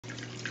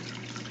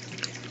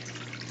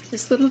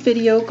This little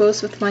video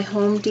goes with my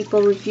Home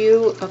Depot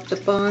review of the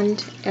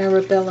Bond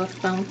Arabella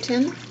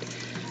fountain.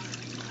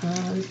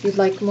 If you'd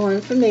like more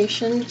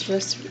information,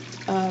 just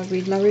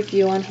read my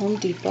review on Home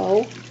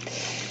Depot.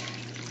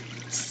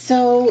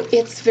 So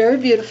it's very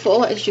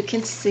beautiful, as you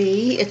can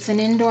see. It's an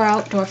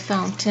indoor-outdoor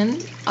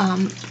fountain.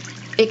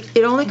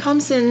 It only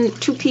comes in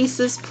 2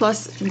 pieces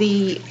plus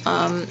the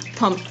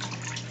pump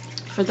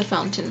for the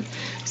fountain.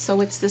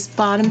 So it's this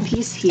bottom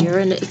piece here,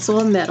 and it's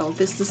all metal.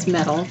 This is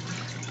metal.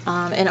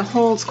 And it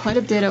holds quite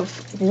a bit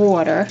of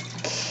water.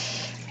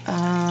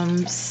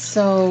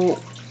 So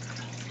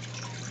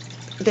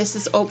this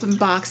is open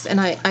box, and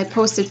I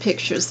posted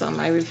pictures on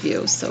my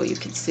review so you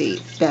can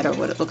see better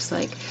what it looks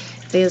like.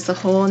 There's a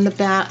hole in the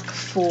back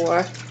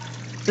for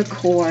the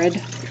cord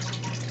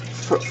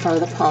for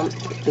the pump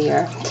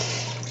there.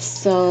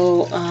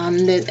 So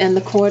and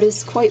the cord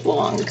is quite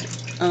long.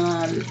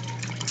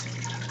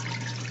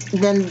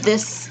 Then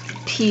this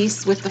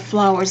piece with the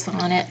flowers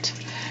on it,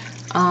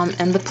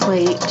 and the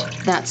plate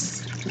that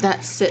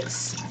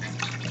sits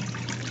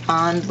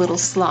on little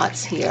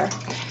slots here,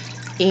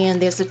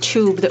 and there's a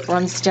tube that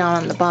runs down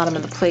on the bottom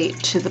of the plate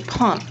to the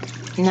pump.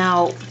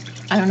 Now,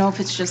 I don't know if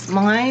it's just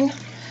mine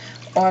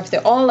or if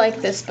they're all like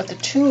this, but the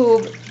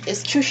tube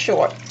is too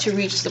short to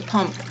reach the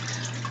pump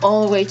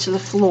all the way to the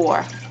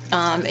floor.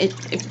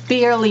 It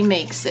barely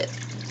makes it,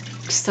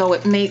 so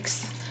it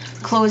makes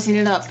closing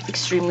it up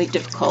extremely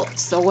difficult.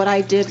 So what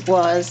I did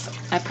was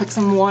I put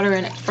some water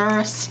in it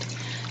first,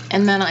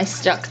 and then I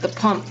stuck the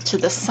pump to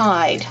the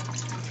side,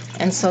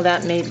 and so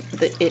that made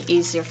it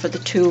easier for the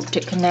tube to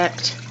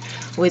connect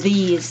with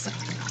ease.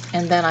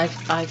 And then I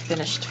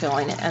finished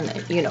filling it,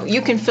 and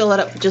you can fill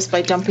it up just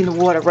by dumping the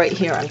water right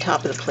here on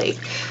top of the plate.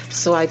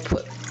 So I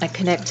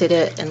connected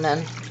it and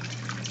then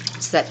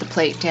set the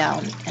plate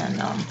down and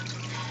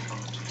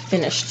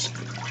finished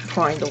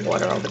pouring the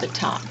water over the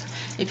top.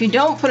 If you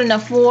don't put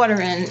enough water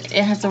in,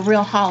 it has a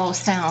real hollow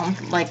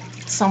sound, like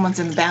someone's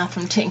in the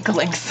bathroom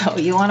tinkling, so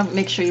you want to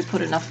make sure you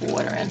put enough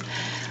water in.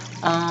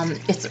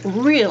 It's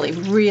really,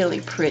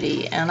 really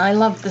pretty, and I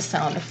love the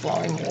sound of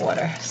flowing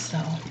water. So,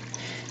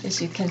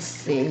 as you can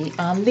see,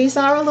 these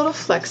are a little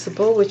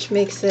flexible, which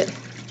makes it,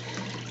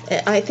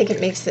 I think it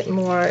makes it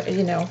more,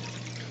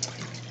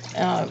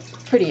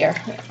 prettier.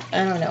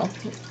 I don't know.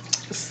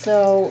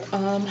 So,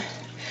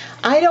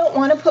 I don't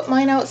want to put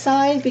mine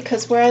outside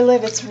because where I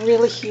live it's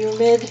really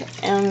humid,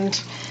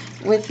 and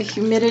with the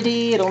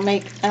humidity it'll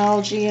make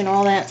algae and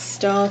all that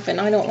stuff,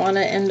 and I don't want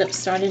to end up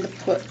starting to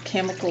put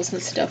chemicals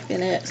and stuff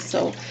in it.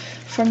 So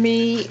for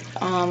me,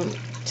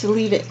 to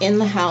leave it in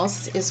the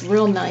house is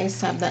real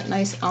nice, have that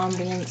nice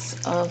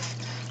ambience of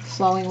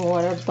flowing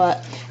water.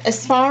 But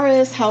as far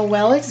as how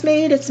well it's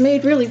made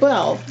really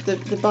well.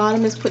 The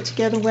bottom is put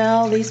together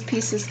well. These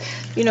pieces,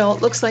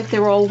 it looks like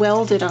they're all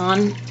welded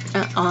on.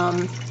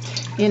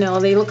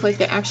 They look like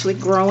they're actually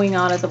growing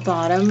out of the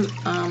bottom.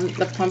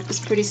 The pump is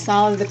pretty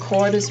solid. The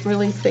cord is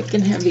really thick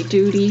and heavy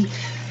duty.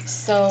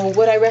 So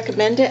would I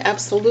recommend it?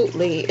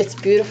 Absolutely. It's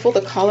beautiful.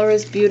 The color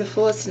is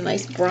beautiful. It's a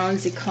nice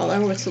bronzy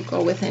color, which will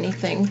go with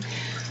anything.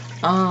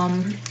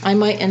 I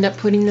might end up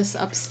putting this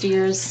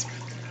upstairs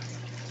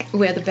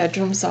where the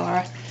bedrooms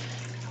are,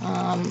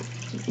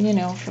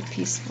 for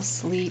peaceful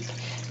sleep.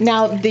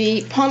 Now,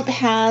 the pump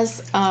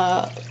has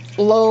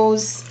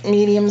lows,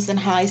 mediums, and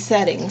high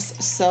settings,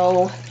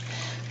 so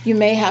you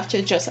may have to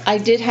adjust. I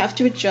did have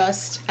to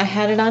adjust. I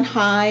had it on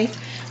high,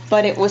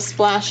 but it was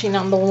splashing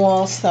on the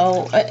wall.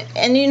 So,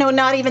 and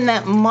not even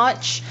that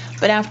much,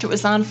 but after it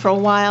was on for a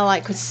while, I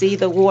could see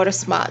the water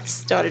spots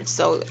started.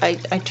 So I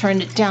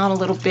turned it down a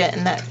little bit,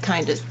 and that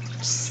kind of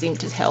seemed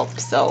to help.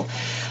 So,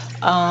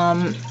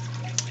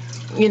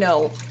 you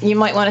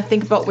might want to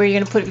think about where you're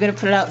going to put it. If you're going to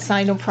put it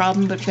outside, no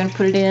problem. But if you're going to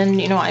put it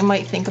in, I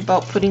might think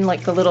about putting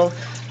like the little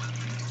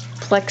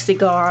plexi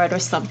guard or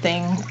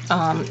something,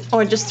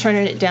 or just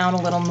turning it down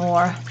a little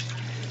more,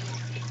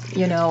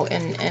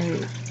 and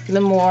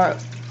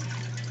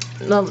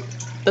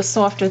the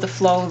softer the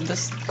flow, the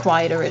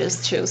quieter it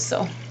is too.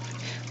 So,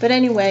 but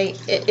anyway,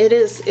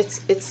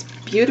 it's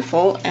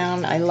beautiful,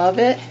 and I love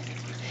it.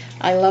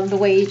 I love the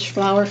way each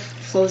flower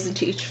flows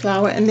into each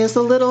flower, and there's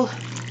a little,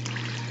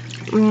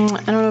 I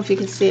don't know if you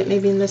can see it,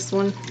 maybe in this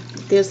one,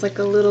 there's like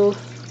a little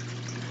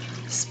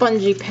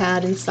spongy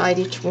pad inside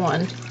each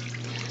one.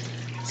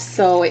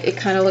 So it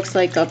kind of looks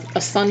like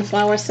a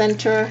sunflower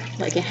center,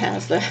 like it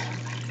has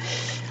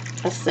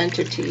a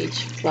center to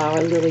each flower,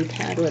 lily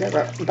pad,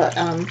 whatever. But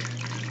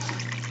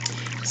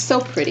so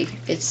pretty.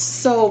 It's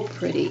so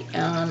pretty,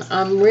 and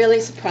I'm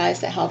really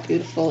surprised at how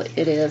beautiful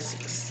it is.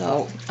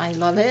 So I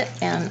love it,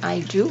 and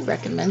I do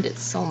recommend it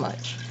so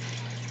much.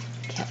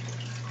 Okay.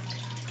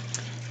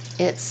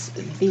 It's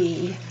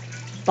the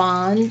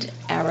Bond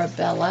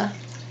Arabella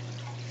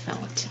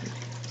fountain.